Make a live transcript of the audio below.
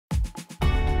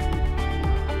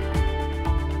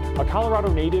A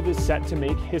Colorado native is set to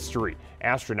make history.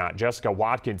 Astronaut Jessica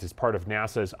Watkins is part of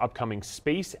NASA's upcoming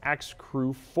SpaceX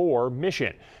Crew-4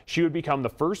 mission. She would become the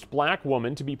first black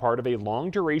woman to be part of a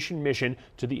long-duration mission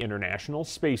to the International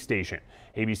Space Station.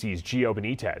 ABC's Gio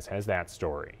Benitez has that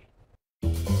story.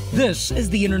 This is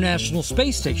the International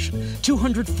Space Station,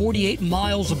 248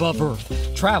 miles above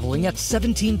Earth, traveling at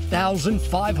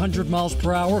 17,500 miles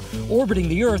per hour, orbiting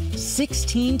the Earth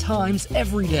 16 times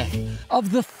every day.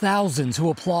 Of the thousands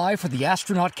who apply for the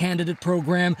astronaut candidate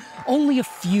program, only a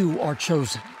few are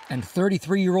chosen, and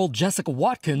 33-year-old Jessica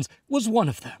Watkins was one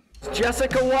of them.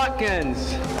 Jessica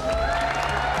Watkins!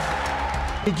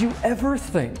 Did you ever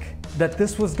think that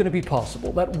this was going to be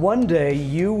possible, that one day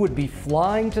you would be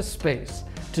flying to space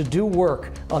to do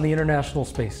work on the International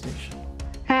Space Station?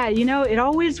 You know, it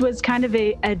always was kind of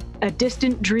a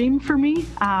distant dream for me,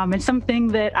 and something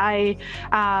that I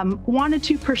wanted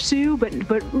to pursue, but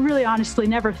really honestly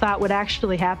never thought would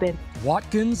actually happen.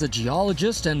 Watkins, a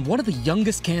geologist and one of the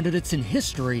youngest candidates in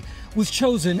history, was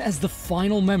chosen as the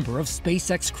final member of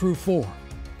SpaceX Crew-4.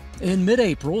 In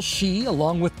mid-April, she,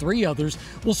 along with 3 others,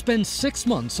 will spend 6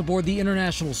 months aboard the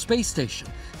International Space Station,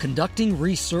 conducting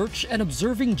research and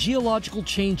observing geological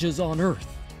changes on Earth.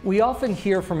 We often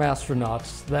hear from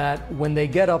astronauts that when they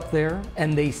get up there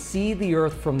and they see the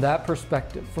Earth from that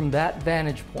perspective, from that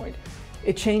vantage point,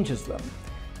 it changes them.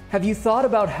 Have you thought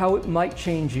about how it might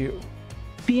change you?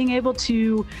 Being able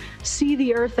to see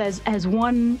the Earth as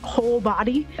one whole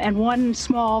body and one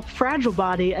small, fragile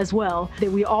body as well,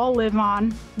 that we all live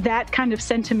on, that kind of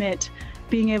sentiment,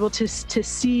 being able to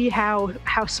see how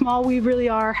small we really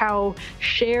are, how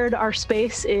shared our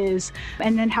space is,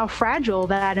 and then how fragile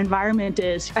that environment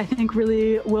is, I think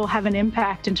really will have an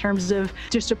impact in terms of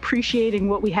just appreciating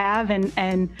what we have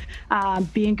and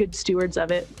being good stewards of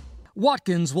it.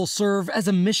 Watkins will serve as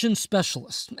a mission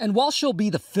specialist, and while she'll be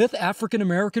the 5th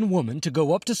African-American woman to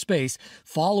go up to space,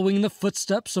 following the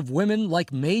footsteps of women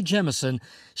like Mae Jemison,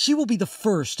 she will be the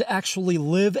first to actually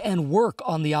live and work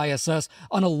on the ISS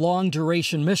on a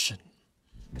long-duration mission.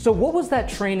 So what was that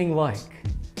training like?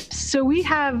 So we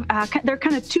have, there are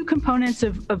kind of 2 components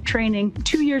of training,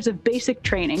 2 years of basic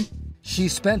training. She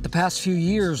spent the past few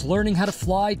years learning how to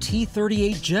fly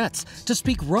T-38 jets, to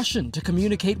speak Russian to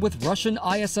communicate with Russian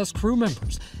ISS crew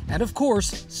members, and of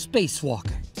course,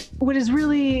 spacewalking. What is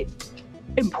really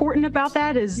important about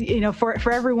that is, you know,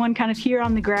 for everyone kind of here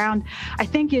on the ground, I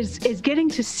think is getting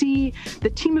to see the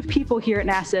team of people here at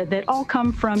NASA that all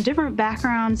come from different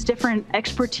backgrounds, different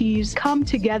expertise, come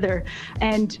together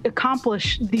and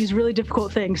accomplish these really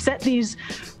difficult things, set these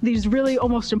really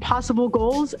almost impossible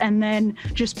goals, and then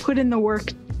just put in the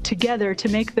work together to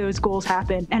make those goals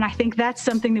happen. And I think that's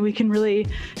something that we can really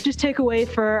just take away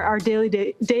for our daily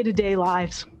day-to-day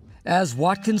lives. As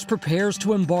Watkins prepares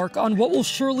to embark on what will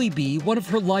surely be one of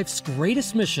her life's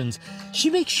greatest missions,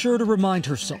 she makes sure to remind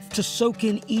herself to soak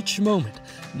in each moment,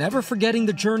 never forgetting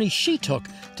the journey she took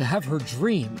to have her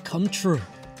dream come true.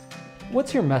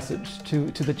 What's your message to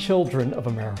the children of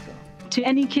America? To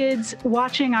any kids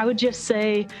watching, I would just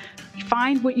say,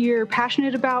 find what you're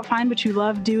passionate about, find what you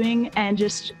love doing, and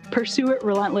just pursue it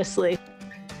relentlessly.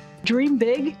 Dream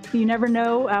big. You never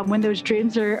know when those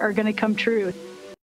dreams are going to come true.